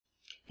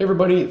Hey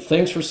everybody,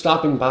 thanks for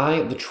stopping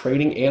by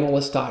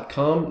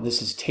thetradinganalyst.com.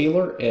 This is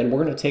Taylor, and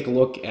we're going to take a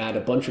look at a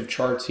bunch of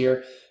charts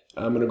here.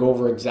 I'm going to go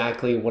over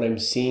exactly what I'm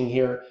seeing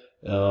here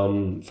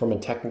from a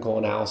technical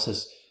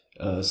analysis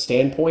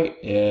standpoint,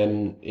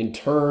 and in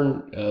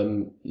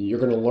turn, you're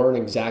going to learn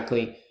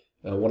exactly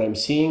what I'm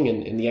seeing.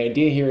 And the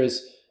idea here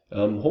is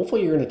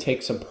hopefully you're going to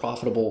take some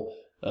profitable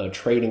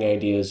trading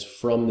ideas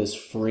from this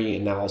free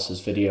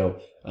analysis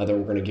video that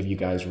we're going to give you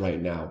guys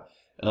right now.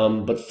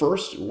 But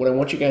first, what I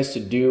want you guys to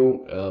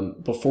do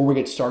before we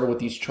get started with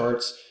these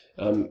charts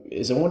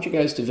is I want you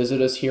guys to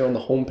visit us here on the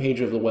homepage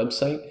of the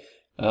website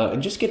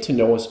and just get to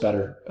know us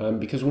better.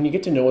 Because when you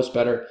get to know us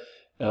better,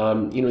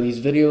 these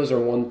videos are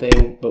one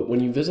thing, but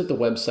when you visit the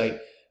website,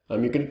 you're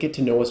going to get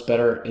to know us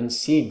better and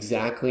see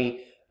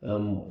exactly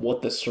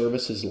what the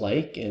service is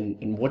like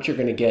and what you're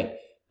going to get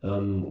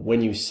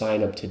when you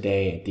sign up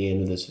today at the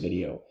end of this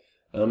video.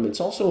 It's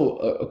also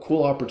a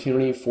cool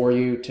opportunity for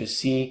you to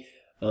see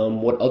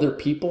what other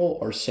people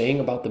are saying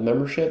about the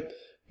membership,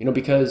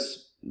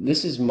 because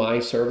this is my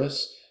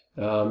service,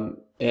 and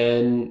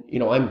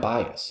I'm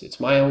biased. It's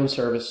my own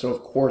service, so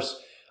of course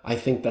I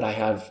think that I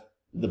have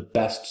the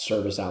best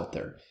service out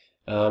there,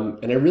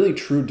 and I really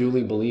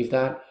truly believe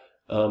that.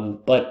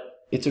 But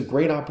it's a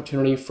great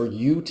opportunity for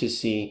you to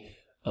see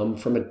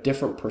from a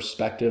different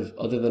perspective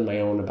other than my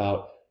own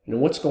about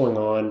what's going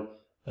on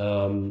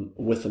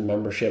with the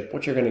membership,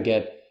 what you're going to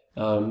get,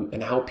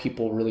 and how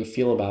people really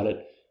feel about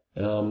it.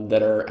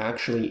 That are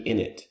actually in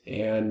it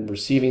and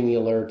receiving the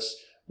alerts,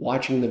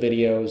 watching the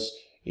videos,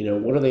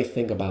 what do they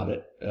think about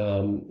it?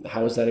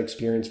 How is that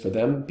experience for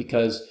them?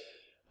 Because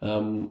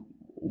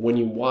when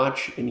you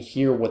watch and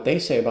hear what they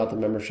say about the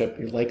membership,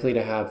 you're likely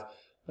to have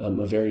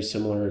a very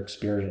similar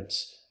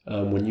experience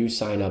when you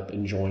sign up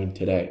and join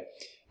today.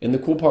 And the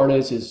cool part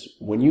is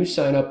when you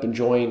sign up and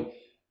join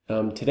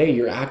today,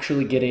 you're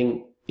actually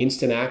getting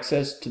instant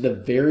access to the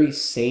very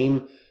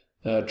same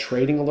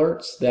trading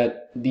alerts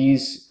that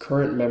these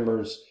current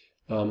members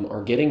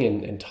are getting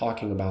and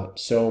talking about.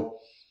 So,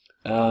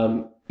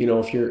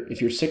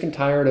 if you're sick and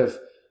tired of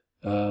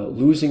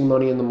losing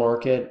money in the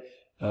market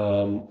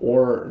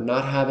or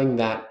not having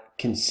that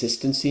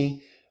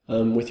consistency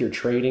with your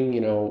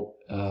trading,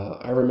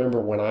 I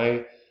remember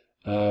when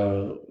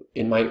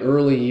in my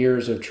early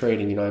years of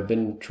trading, I've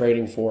been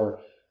trading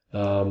for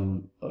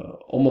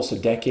almost a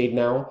decade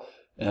now,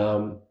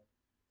 and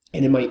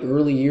in my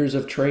early years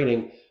of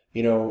trading,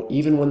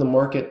 even when the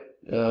market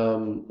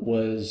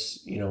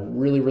was,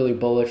 really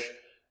bullish,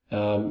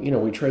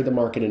 we trade the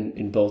market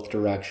in both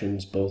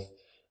directions, both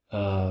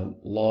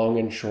long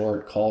and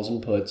short, calls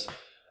and puts.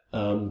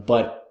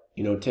 But,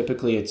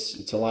 typically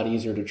it's a lot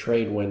easier to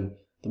trade when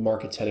the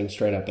market's heading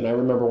straight up. And I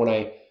remember when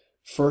I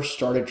first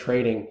started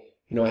trading,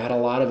 I had a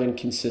lot of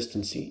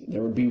inconsistency.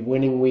 There would be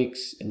winning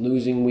weeks and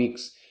losing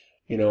weeks,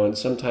 and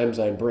sometimes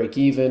I'd break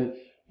even,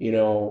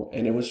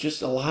 and it was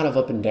just a lot of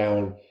up and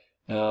down.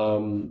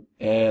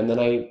 And then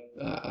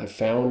I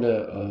found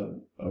a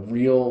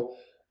real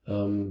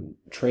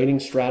trading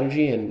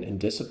strategy and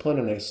discipline,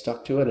 and I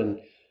stuck to it and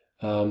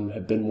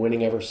have been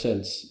winning ever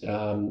since.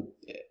 And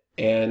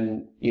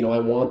I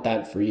want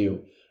that for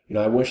you.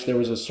 I wish there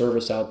was a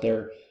service out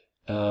there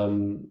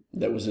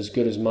that was as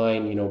good as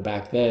mine,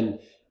 back then,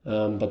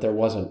 but there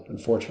wasn't,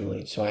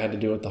 unfortunately. So I had to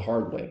do it the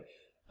hard way.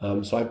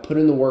 So I put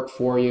in the work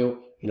for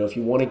you. If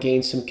you want to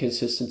gain some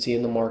consistency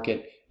in the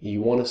market,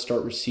 you want to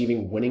start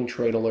receiving winning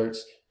trade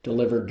alerts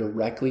delivered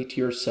directly to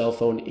your cell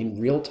phone in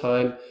real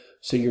time,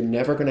 so you're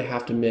never going to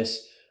have to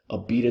miss a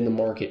beat in the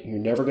market. You're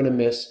never going to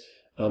miss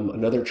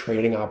another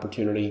trading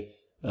opportunity.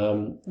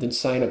 Then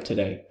sign up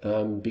today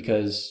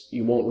because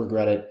you won't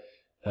regret it.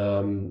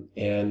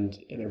 And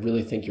I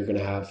really think you're going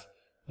to have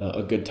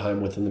a good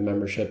time within the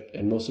membership.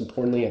 And most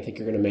importantly, I think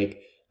you're going to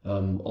make a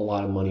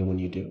lot of money when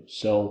you do.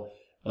 So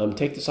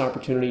take this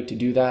opportunity to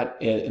do that.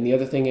 And the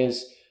other thing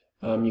is,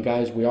 you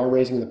guys, we are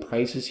raising the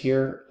prices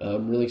here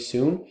really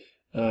soon.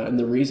 And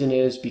the reason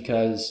is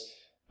because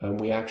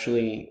we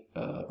actually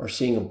are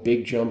seeing a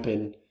big jump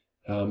in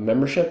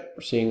membership.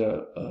 We're seeing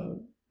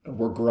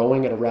we're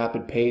growing at a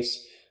rapid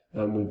pace.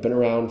 We've been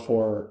around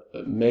for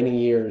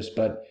many years,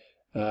 but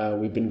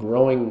we've been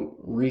growing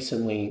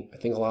recently. I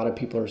think a lot of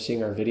people are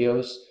seeing our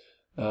videos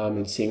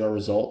and seeing our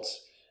results,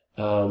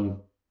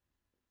 and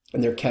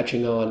they're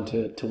catching on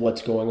to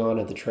what's going on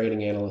at the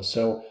Trading Analyst.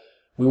 So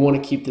we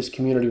want to keep this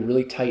community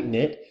really tight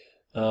knit.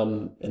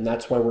 And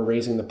that's why we're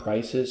raising the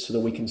prices so that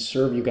we can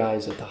serve you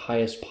guys at the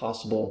highest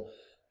possible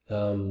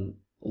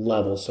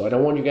level. So I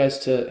don't want you guys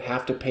to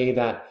have to pay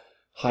that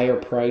higher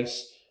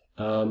price.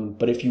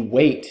 But if you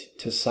wait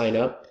to sign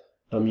up,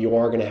 you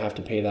are going to have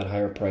to pay that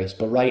higher price.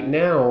 But right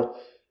now,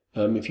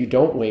 if you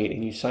don't wait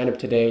and you sign up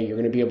today, you're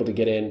going to be able to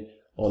get in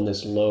on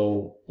this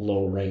low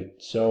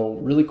rate. So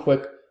really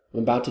quick, I'm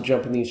about to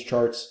jump in these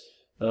charts.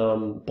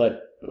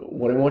 But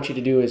what I want you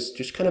to do is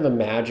just kind of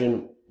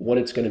imagine what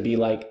it's going to be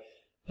like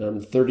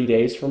 30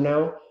 days from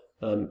now,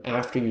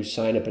 after you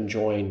sign up and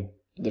join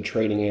the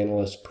Trading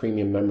Analyst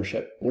Premium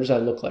membership. What does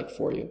that look like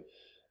for you?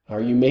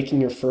 Are you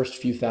making your first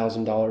few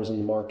 $1,000s in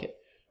the market?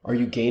 Are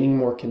you gaining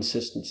more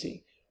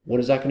consistency? What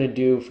is that going to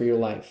do for your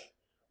life?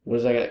 What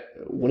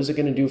is it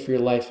going to do for your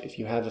life if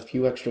you have a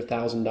few extra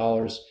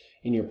 $1,000s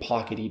in your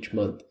pocket each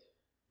month?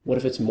 What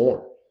if it's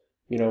more?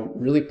 You know,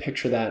 really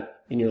picture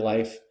that in your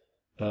life,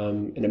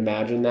 and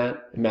imagine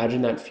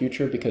that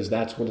future, because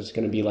that's what it's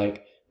going to be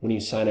like when you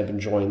sign up and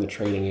join the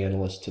Trading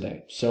Analyst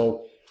today.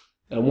 So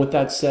with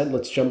that said,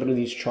 let's jump into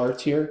these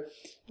charts here.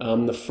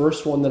 The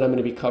first one that I'm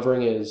going to be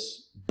covering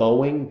is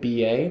Boeing,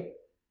 BA.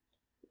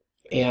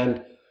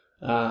 And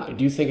I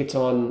do think it's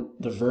on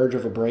the verge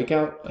of a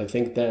breakout. I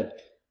think that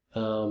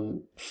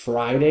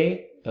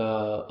Friday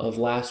of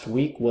last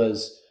week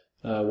was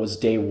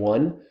day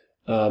one.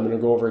 I'm going to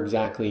go over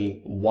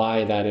exactly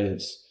why that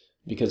is,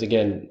 because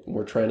again,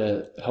 we're trying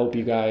to help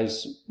you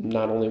guys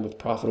not only with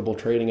profitable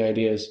trading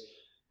ideas,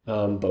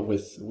 but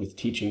with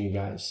teaching you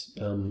guys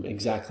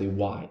exactly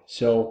why.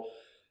 So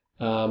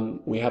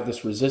we have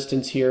this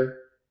resistance here.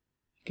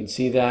 You can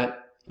see that.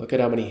 Look at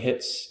how many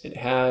hits it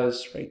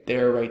has right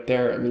there, right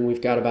there. I mean,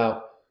 we've got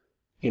about,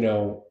 you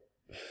know,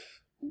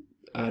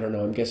 I don't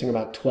know, I'm guessing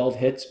about 12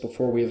 hits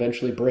before we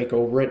eventually break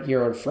over it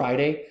here on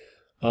Friday.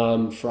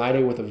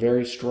 Friday with a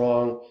very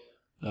strong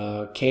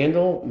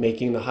candle,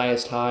 making the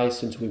highest high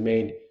since we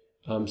made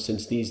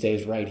since these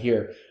days right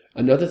here.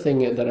 Another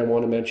thing that I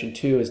want to mention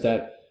too is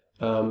that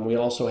we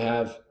also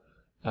have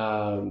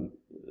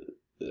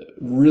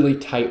really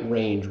tight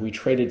range. We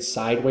traded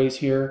sideways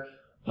here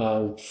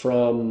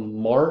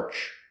from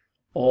March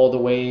all the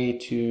way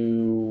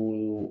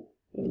to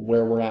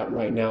where we're at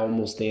right now,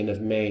 almost the end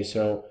of May.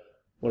 So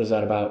what is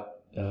that, about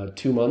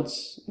 2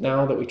 months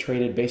now that we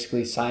traded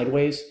basically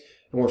sideways,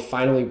 and we're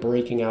finally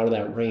breaking out of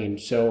that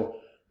range. So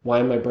why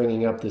am I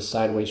bringing up this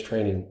sideways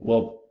trading?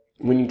 Well,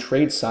 when you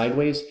trade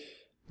sideways,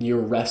 you're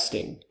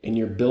resting and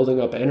you're building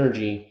up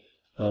energy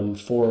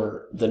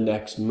for the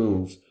next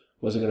move.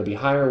 Was it going to be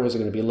higher? Was it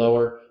going to be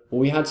lower?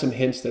 Well, we had some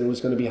hints that it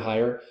was going to be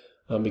higher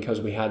because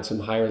we had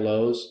some higher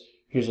lows.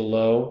 Here's a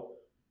low,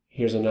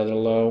 here's another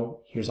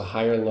low, here's a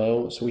higher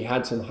low. So we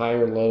had some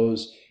higher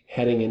lows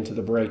heading into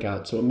the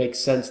breakout. So it makes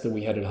sense that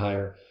we headed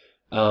higher.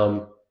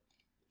 The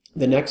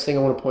next thing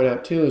I want to point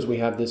out too is we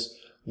have this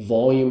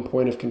volume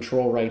point of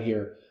control right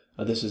here.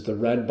 This is the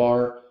red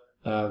bar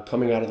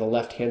coming out of the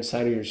left-hand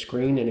side of your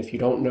screen. And if you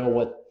don't know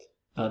what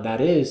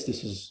that is,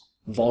 this is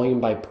volume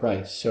by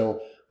price.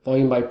 So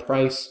volume by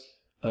price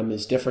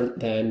is different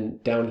than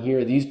down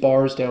here. These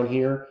bars down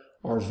here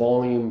are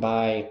volume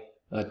by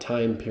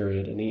time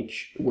period. And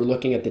we're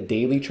looking at the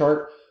daily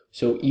chart.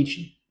 So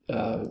each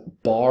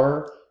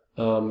bar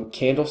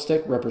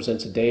candlestick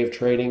represents a day of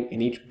trading,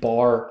 and each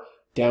bar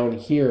down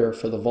here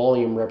for the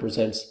volume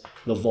represents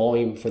the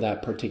volume for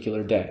that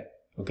particular day.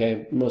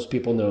 Okay, most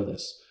people know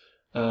this.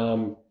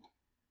 And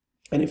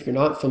if you're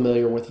not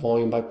familiar with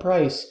volume by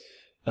price,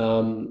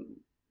 and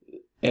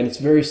it's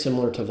very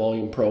similar to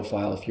volume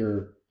profile if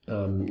you're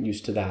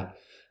used to that,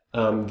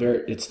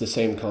 it's the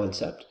same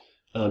concept,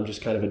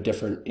 just kind of a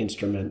different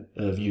instrument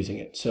of using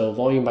it. So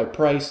volume by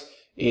price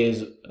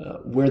is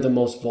where the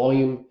most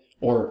volume,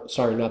 or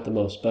sorry, not the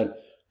most,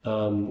 but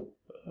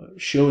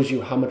shows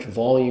you how much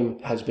volume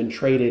has been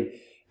traded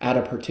at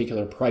a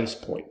particular price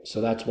point.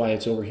 So that's why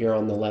it's over here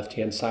on the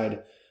left-hand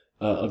side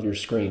of your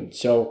screen.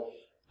 So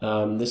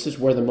this is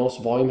where the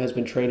most volume has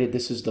been traded.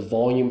 This is the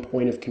volume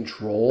point of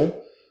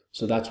control.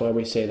 So that's why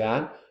we say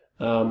that.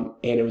 And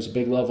it was a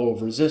big level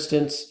of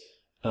resistance.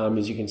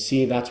 As you can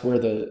see, that's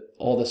where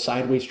all the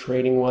sideways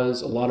trading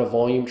was. A lot of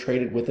volume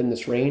traded within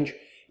this range.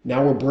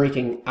 Now we're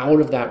breaking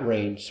out of that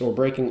range. So we're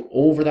breaking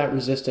over that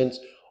resistance,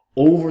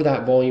 over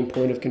that volume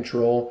point of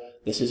control.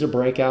 This is a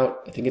breakout.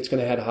 I think it's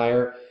going to head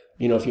higher.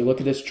 You know, if you look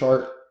at this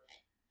chart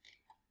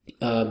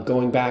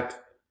going back,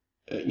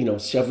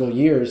 several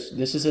years,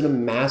 this is in a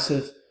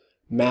massive,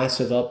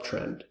 massive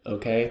uptrend.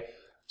 Okay.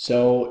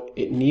 So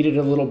it needed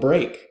a little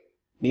break,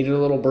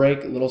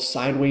 a little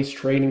sideways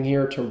trading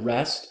here to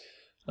rest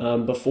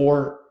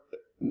before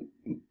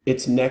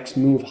its next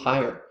move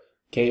higher.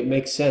 Okay. It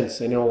makes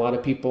sense. I know a lot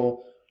of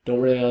people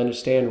don't really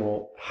understand,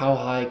 well, how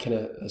high can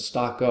a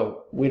stock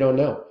go? We don't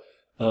know.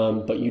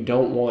 But you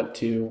don't want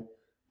to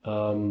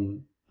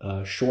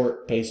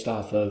short based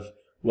off of,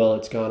 well,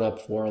 it's gone up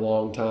for a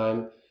long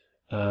time.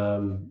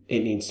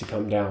 It needs to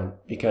come down,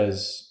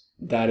 because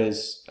that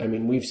is, I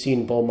mean, we've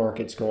seen bull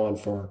markets go on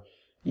for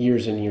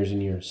years and years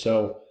and years.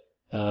 So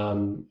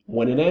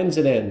when it ends,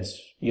 it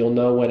ends. You'll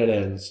know when it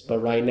ends. But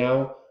right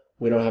now,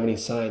 we don't have any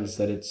signs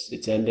that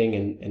it's ending,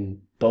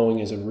 and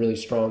Boeing is a really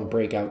strong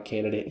breakout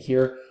candidate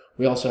here.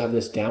 We also have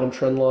this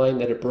downtrend line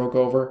that it broke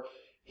over.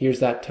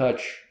 Here's that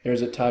touch.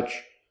 There's a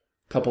touch.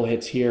 A couple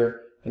hits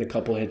here and a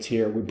couple hits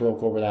here. We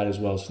broke over that as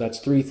well. So that's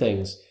three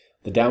things: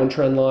 the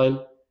downtrend line,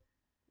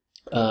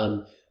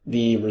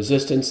 the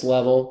resistance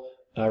level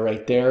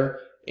right there,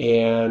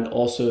 and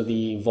also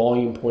the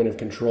volume point of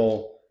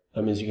control,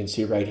 as you can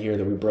see right here,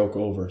 that we broke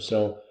over.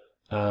 So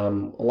a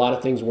lot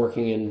of things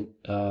working in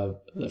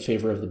the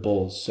favor of the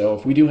bulls. So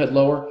if we do head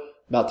lower,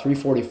 about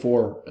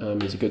 344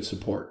 is a good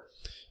support.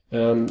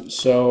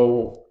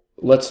 So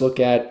let's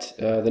look at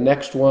the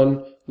next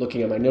one,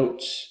 looking at my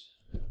notes.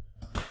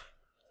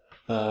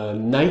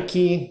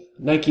 Nike,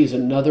 Nike is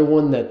another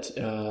one that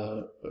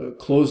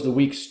closed the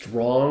week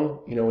strong.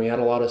 We had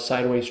a lot of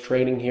sideways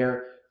trading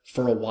here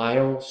for a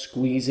while,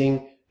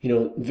 squeezing.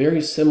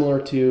 Very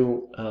similar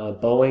to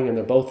Boeing, and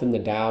they're both in the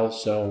Dow,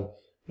 so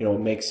it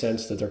makes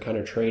sense that they're kind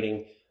of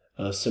trading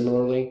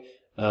similarly.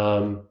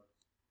 And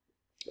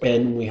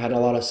we had a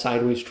lot of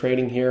sideways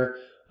trading here.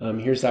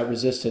 Here's that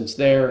resistance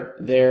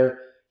there,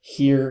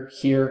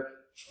 here.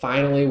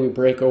 Finally, we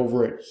break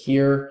over it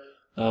here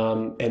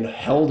and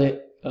held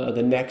it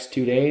the next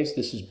 2 days.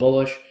 This is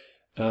bullish.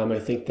 I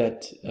think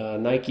that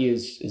Nike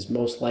is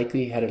most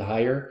likely headed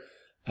higher,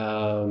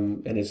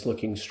 and it's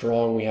looking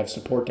strong. We have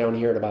support down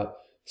here at about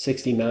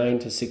 69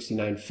 to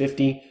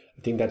 69.50.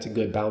 I think that's a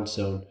good bounce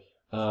zone.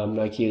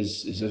 Nike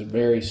is a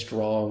very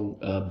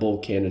strong bull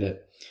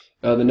candidate.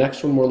 The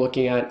next one we're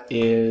looking at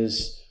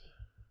is,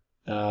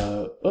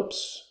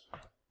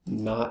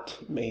 not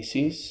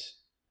Macy's.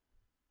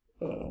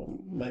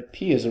 My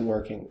P isn't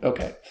working.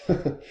 Okay.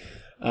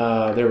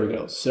 There we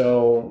go.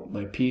 So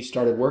my P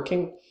started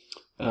working.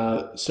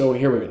 So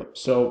here we go.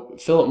 So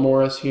Philip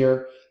Morris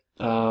here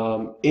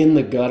in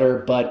the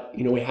gutter, but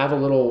we have a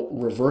little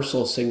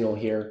reversal signal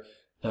here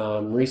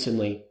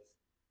recently,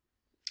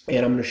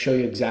 and I'm going to show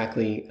you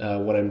exactly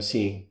what I'm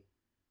seeing.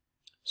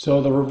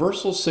 So the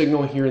reversal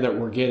signal here that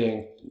we're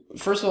getting,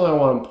 first of all, I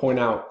want to point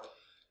out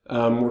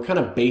we're kind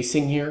of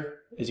basing here.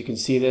 As you can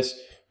see this,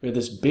 we have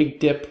this big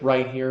dip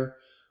right here.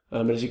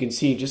 But as you can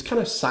see, just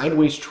kind of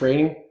sideways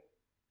trading,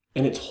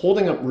 and it's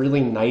holding up really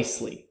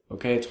nicely.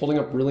 Okay, it's holding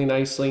up really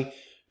nicely,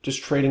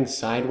 just trading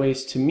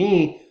sideways. To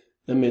me,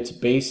 it's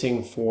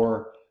basing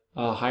for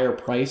higher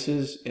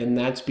prices, and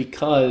that's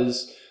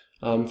because,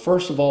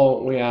 first of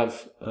all, we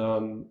have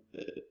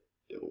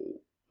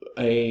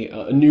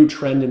a new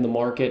trend in the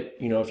market.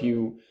 If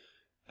you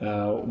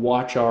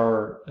watch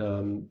our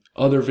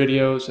other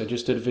videos, I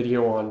just did a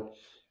video on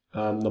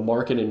the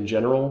market in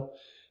general.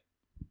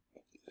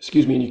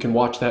 Excuse me, and you can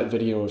watch that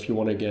video if you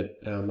want to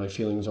get my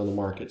feelings on the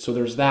market. So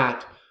there's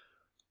that.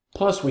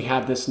 Plus, we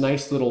have this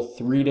nice little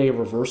 3-day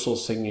reversal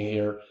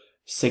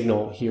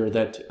signal here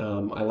that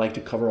I like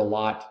to cover a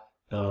lot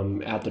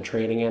at the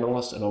Trading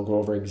Analyst, and I'll go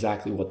over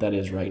exactly what that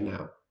is right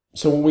now.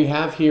 So what we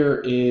have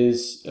here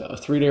is a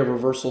 3-day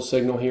reversal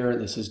signal here.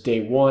 This is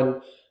day 1,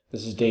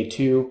 this is day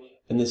 2,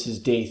 and this is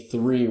day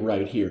 3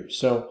 right here.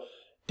 So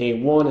day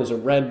 1 is a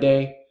red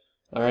day.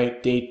 All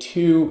right, day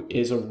 2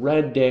 is a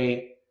red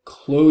day,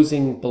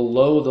 closing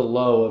below the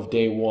low of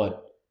day 1.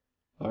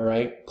 All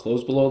right,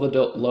 close below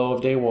the low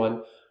of day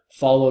 1,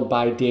 followed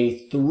by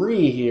day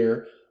 3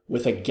 here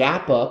with a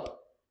gap up.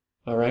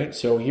 All right,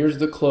 so here's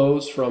the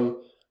close from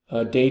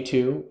day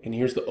 2, and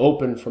here's the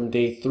open from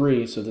day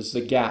 3. So this is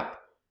a gap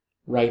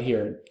right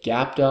here,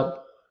 gapped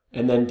up,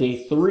 and then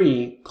day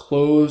 3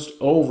 closed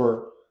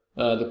over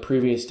the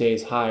previous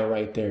day's high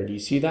right there. Do you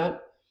see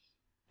that?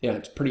 Yeah,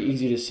 it's pretty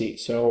easy to see.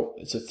 So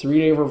it's a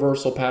 3-day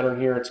reversal pattern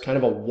here. It's kind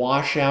of a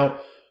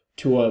washout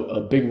to a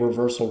big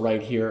reversal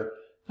right here.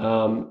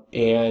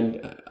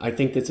 And I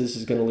think that this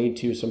is going to lead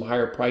to some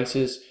higher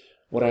prices.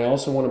 What I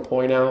also want to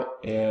point out,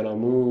 and I'll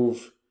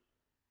move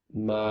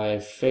my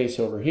face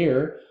over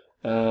here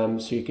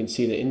so you can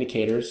see the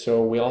indicators.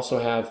 So we also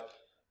have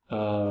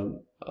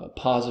a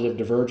positive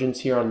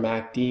divergence here on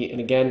MACD. And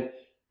again,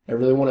 I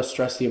really want to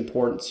stress the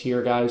importance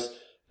here, guys,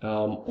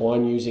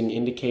 on using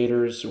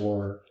indicators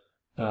or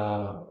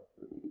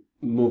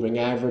moving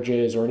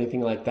averages or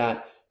anything like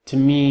that. To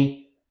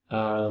me,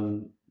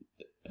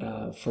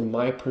 from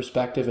my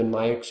perspective and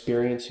my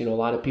experience, a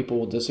lot of people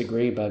will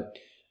disagree, but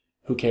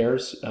who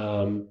cares?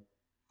 The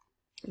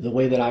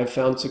way that I've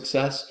found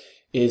success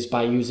is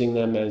by using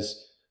them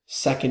as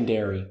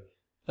secondary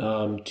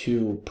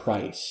to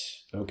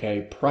price.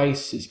 Okay,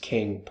 price is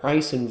king.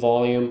 Price and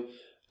volume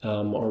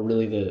are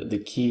really the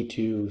key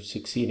to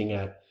succeeding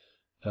at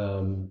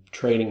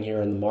trading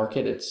here in the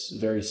market. It's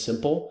very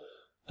simple,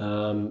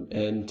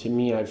 and to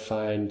me, I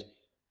find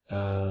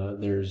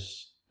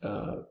there's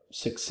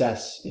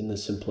success in the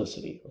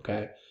simplicity.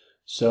 Okay,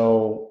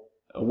 so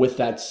with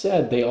that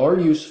said, they are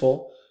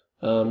useful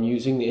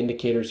using the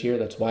indicators here.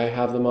 That's why I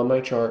have them on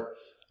my chart.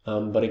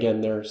 But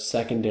again, they're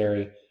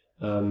secondary.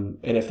 And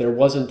if there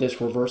wasn't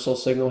this reversal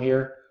signal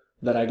here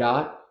that I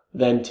got,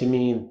 then to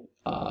me,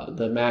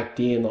 the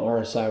MACD and the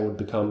RSI would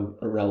become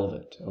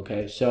irrelevant.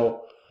 Okay,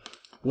 so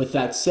with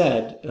that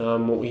said,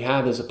 what we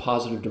have is a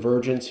positive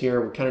divergence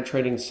here. We're kind of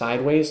trading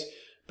sideways,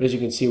 but as you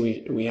can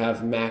see, we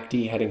have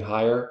MACD heading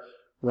higher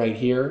right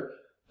here.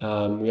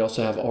 We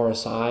also have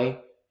RSI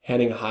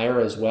heading higher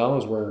as well.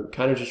 As we're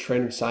kind of just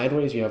trading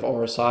sideways, you have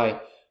RSI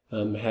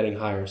heading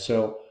higher.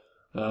 So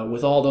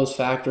with all those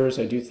factors,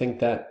 I do think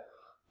that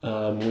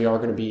we are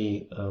going to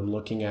be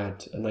looking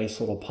at a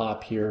nice little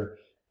pop here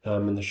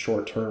in the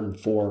short term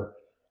for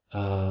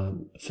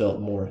Philip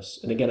Morris.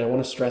 And again, I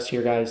want to stress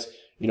here, guys,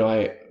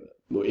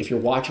 if you're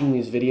watching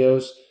these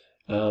videos,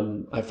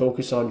 I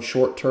focus on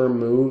short-term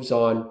moves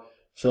on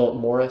Philip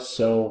Morris.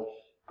 So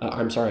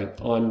I'm sorry,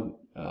 on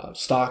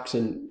stocks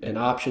and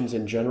options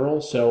in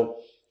general. So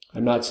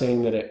I'm not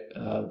saying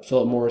that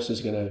Philip Morris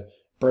is going to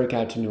break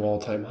out to new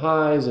all-time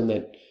highs and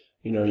that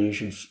you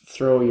should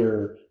throw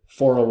your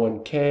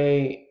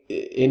 401k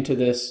into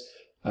this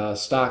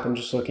stock. I'm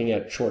just looking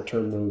at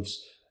short-term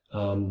moves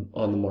on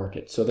the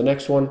market. So the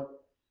next one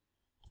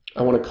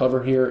I want to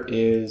cover here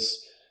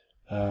is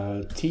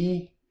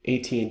AT&T,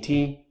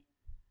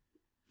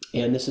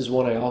 and this is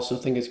one I also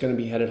think is going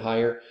to be headed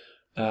higher.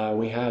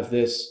 We have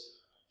this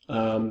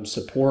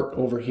support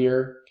over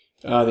here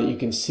that you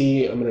can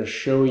see. I'm going to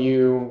show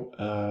you.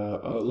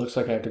 It looks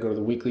like I have to go to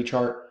the weekly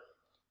chart.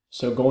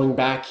 So going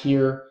back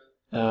here,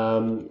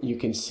 you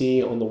can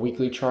see on the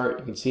weekly chart,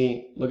 you can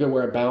see, look at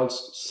where it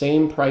bounced.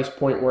 Same price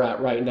point we're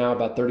at right now,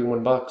 about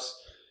 31 bucks.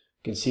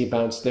 You can see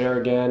bounce there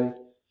again,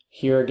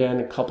 here again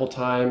a couple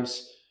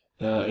times,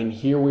 and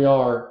here we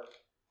are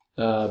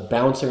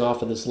bouncing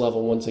off of this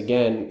level once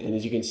again. And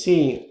as you can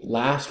see,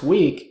 last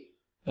week,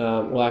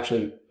 well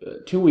actually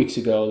 2 weeks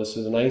ago, this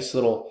is a nice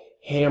little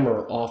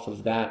hammer off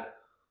of that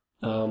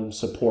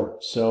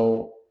support.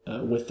 So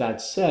with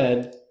that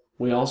said,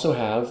 we also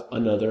have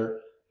another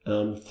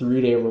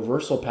 3-day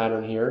reversal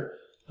pattern here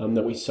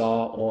that we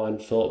saw on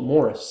Philip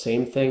Morris.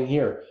 Same thing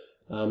here.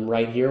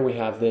 Right here we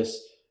have this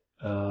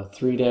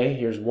 3-day.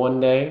 Here's 1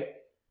 day.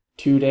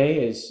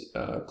 2-day is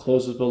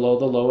closes below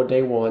the low of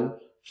day 1,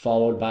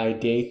 followed by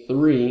day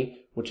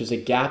 3, which is a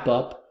gap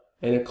up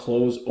and a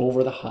close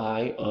over the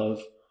high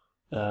of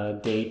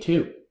day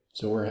 2.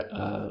 So we're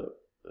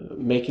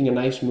making a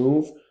nice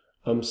move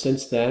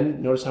since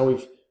then. Notice how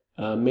we've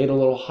made a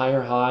little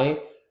higher high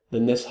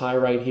than this high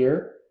right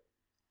here,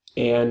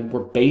 and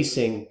we're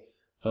basing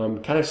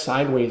kind of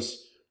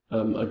sideways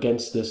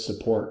against this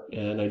support,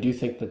 and I do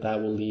think that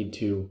that will lead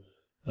to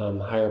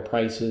higher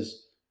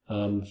prices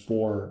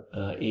for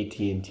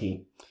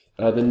AT&T.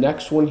 The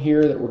next one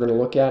here that we're going to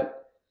look at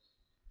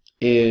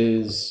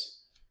is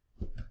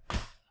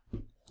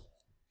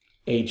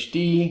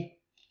HD,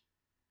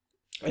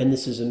 and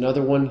this is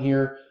another one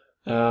here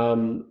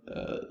that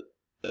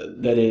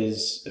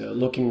is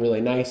looking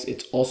really nice.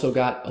 It's also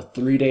got a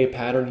 3-day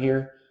pattern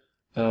here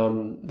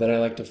that I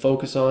like to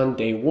focus on.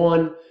 Day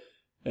 1,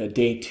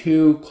 day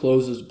 2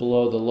 closes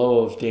below the low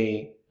of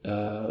day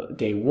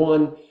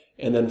 1,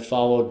 and then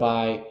followed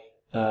by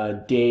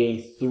day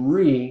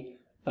 3,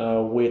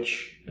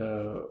 which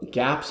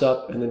gaps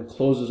up and then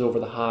closes over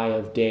the high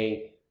of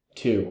day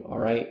 2. All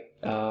right,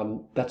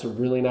 that's a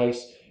really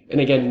nice.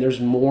 And again,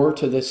 there's more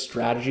to this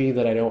strategy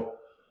that I don't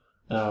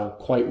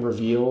quite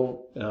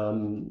reveal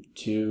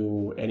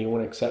to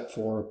anyone except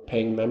for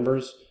paying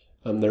members.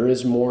 There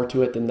is more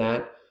to it than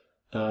that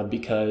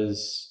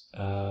because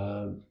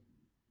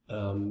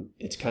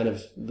it's kind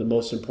of the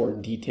most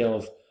important detail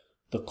of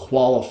the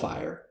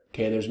qualifier.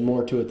 Okay, there's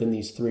more to it than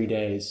these 3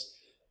 days.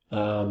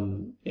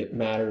 It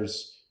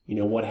matters,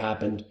 what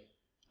happened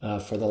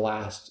for the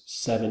last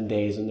 7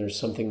 days, and there's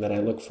something that I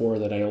look for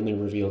that I only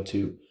reveal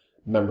to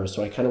members.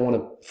 So I kind of want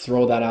to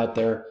throw that out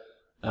there,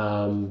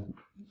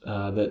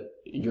 that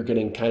you're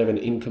getting kind of an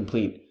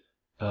incomplete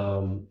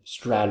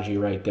strategy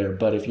right there.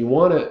 But if you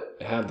want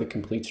to have the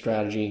complete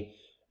strategy,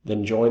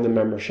 then join the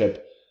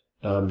membership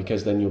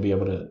because then you'll be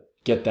able to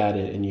get that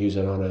and use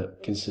it on a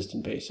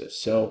consistent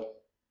basis. So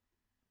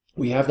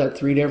we have that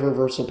 3-day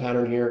reversal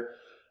pattern here,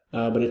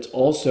 but it's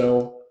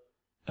also,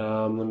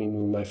 let me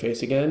move my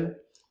face again,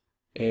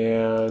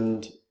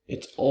 and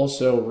it's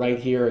also right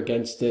here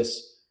against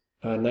this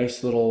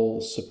nice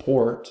little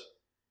support.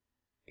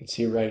 You can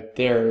see right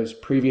there is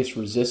previous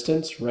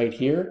resistance right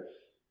here.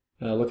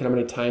 Look at how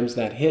many times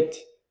that hit.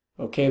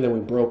 Okay, then we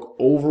broke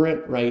over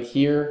it right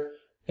here,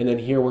 and then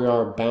here we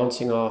are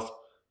bouncing off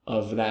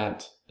of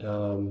that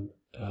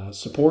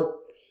support.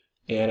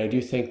 And I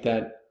do think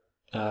that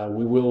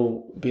we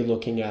will be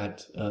looking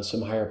at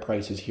some higher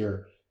prices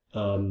here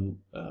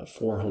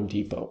for Home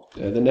Depot.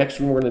 The next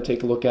one we're going to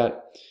take a look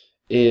at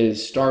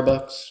is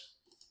Starbucks.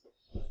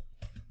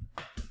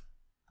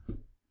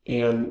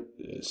 And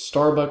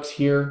Starbucks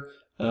here,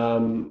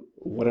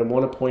 what I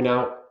want to point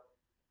out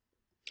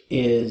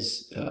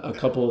is a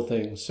couple of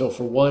things. So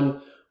for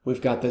one,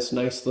 we've got this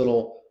nice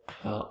little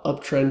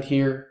uptrend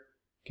here.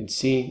 You can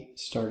see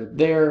started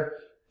there.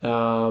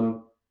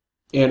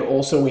 And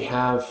also we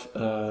have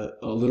a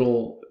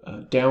little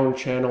down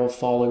channel,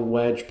 falling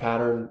wedge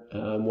pattern,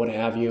 what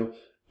have you.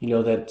 You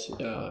know that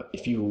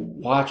if you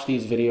watch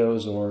these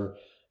videos or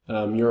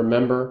you're a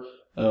member,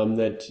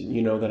 that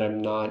you know that I'm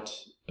not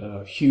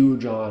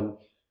huge on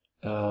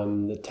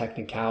the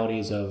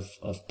technicalities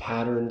of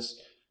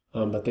patterns,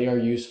 but they are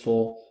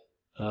useful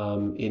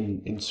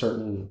in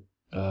certain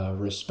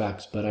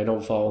respects, but I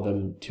don't follow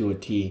them to a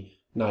T,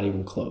 not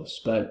even close.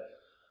 But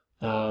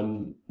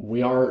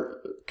we are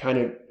kind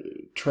of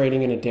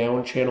trading in a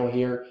down channel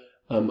here.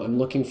 I'm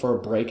looking for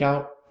a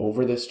breakout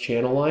over this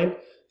channel line,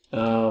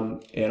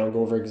 and I'll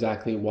go over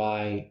exactly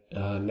why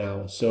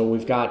now. So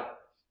we've got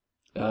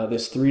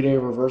this 3-day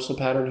reversal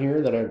pattern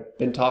here that I've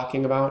been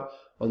talking about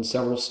on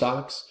several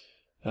stocks.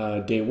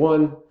 Day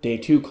 1, day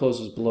 2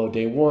 closes below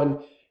day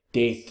 1,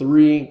 day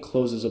 3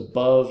 closes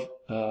above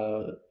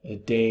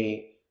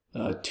day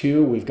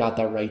 2. We've got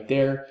that right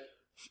there,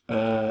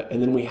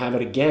 and then we have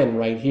it again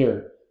right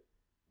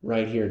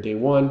here, day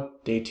 1,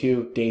 day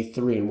 2, day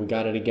 3, and we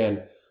got it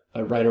again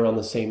right around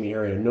the same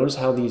area. Notice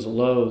how these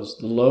lows,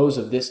 the lows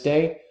of this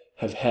day,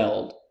 have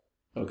held.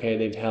 Okay,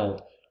 they've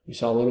held. We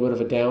saw a little bit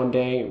of a down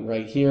day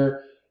right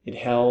here. It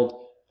held,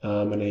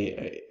 and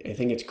I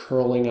think it's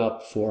curling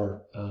up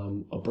for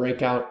a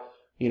breakout.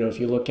 You know, if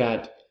you look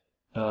at,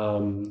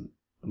 I'm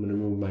going to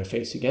move my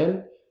face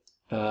again.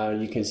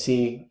 You can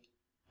see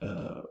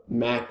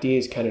MACD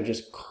is kind of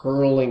just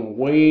curling,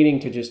 waiting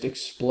to just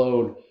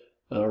explode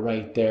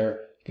right there.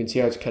 You can see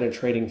how it's kind of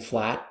trading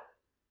flat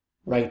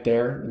right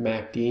there, the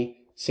MACD.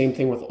 Same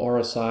thing with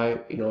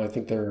RSI. You know, I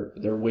think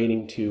they're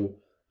waiting to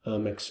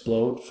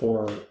explode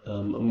for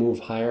a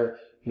move higher.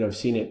 You know, I've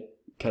seen it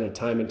kind of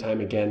time and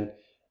time again,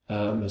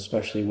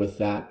 especially with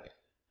that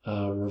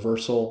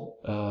reversal,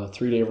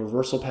 3-day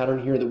reversal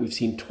pattern here that we've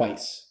seen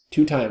twice,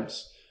 2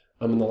 times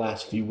in the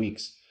last few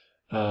weeks.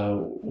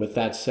 With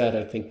that said,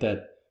 I think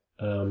that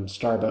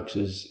Starbucks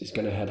is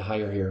going to head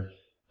higher here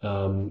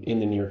in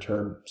the near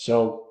term.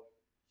 So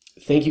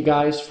thank you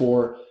guys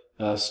for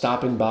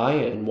stopping by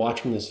and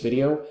watching this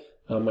video.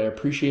 I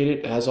appreciate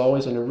it as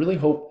always, and I really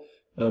hope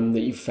that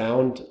you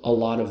found a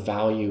lot of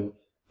value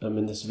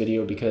in this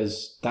video,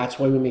 because that's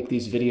why we make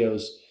these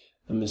videos,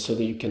 is so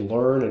that you can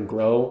learn and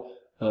grow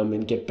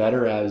and get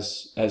better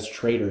as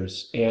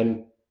traders.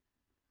 And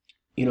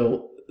you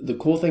know, the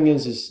cool thing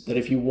is that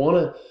if you want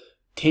to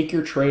take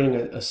your trading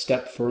a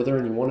step further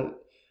and you want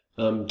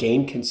to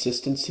gain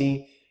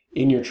consistency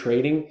in your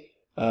trading,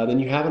 then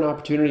you have an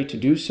opportunity to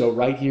do so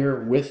right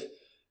here with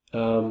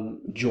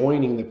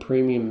joining the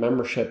premium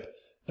membership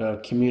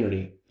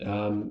community.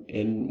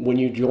 And when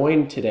you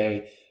join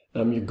today,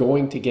 you're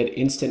going to get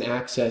instant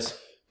access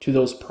to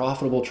those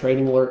profitable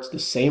trading alerts, the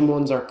same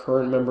ones our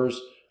current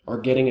members are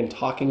getting and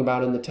talking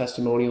about in the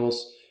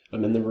testimonials,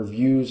 and the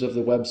reviews of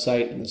the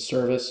website and the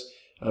service.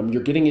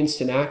 You're getting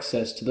instant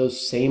access to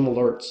those same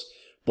alerts,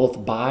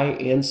 both buy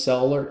and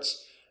sell alerts,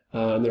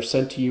 and they're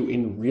sent to you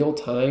in real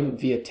time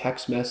via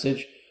text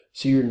message,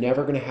 so you're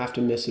never going to have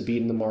to miss a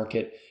beat in the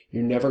market.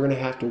 You're never going to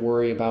have to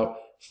worry about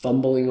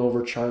fumbling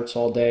over charts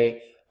all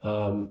day,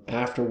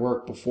 after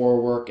work,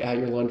 before work, at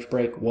your lunch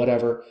break,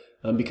 whatever,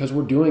 because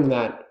we're doing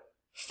that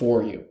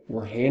for you.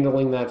 We're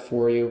handling that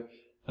for you,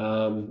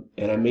 and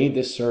I made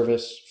this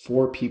service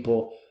for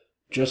people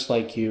just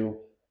like you,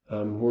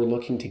 who are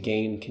looking to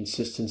gain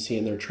consistency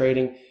in their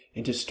trading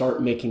and to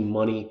start making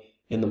money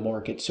in the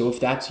market. So if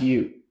that's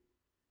you,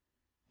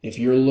 if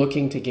you're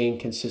looking to gain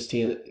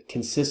consistency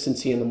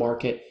in the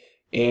market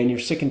and you're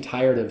sick and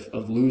tired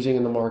of losing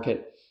in the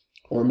market,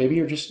 or maybe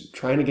you're just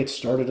trying to get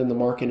started in the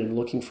market and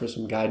looking for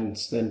some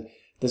guidance, then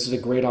this is a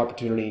great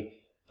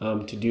opportunity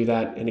to do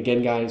that. And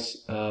again,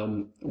 guys,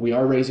 we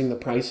are raising the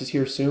prices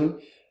here soon,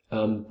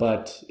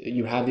 but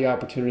you have the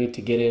opportunity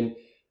to get in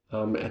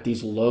at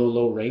these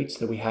low rates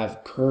that we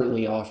have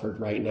currently offered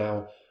right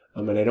now.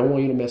 And I don't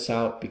want you to miss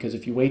out, because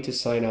if you wait to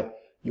sign up,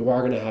 you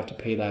are going to have to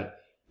pay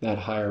that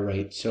higher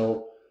rate.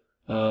 So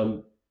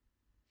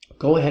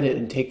go ahead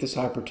and take this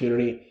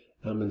opportunity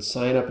and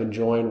sign up and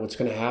join. What's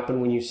going to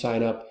happen when you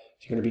sign up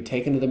is you're going to be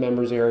taken to the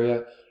members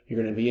area.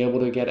 You're going to be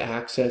able to get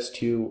access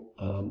to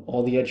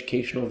all the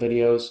educational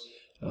videos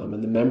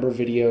and the member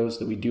videos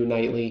that we do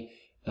nightly.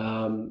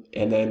 And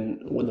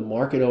then when the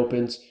market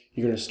opens,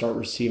 you're going to start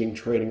receiving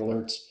trading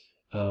alerts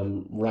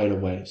right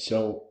away.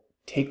 So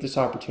take this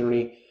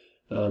opportunity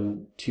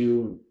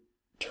to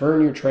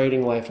turn your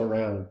trading life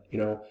around.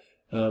 You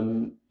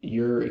know,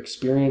 your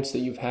experience that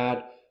you've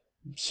had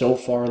so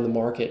far in the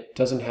market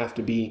doesn't have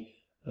to be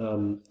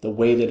the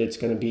way that it's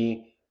going to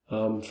be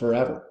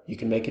forever. You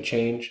can make a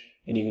change,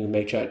 and you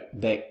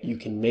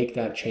can make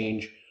that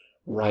change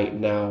right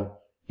now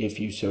if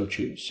you so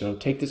choose. So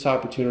take this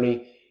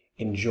opportunity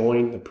and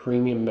join the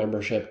premium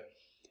membership,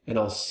 and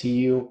I'll see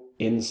you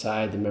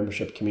inside the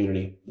membership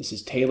community. This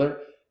is Taylor,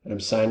 and I'm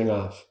signing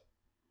off.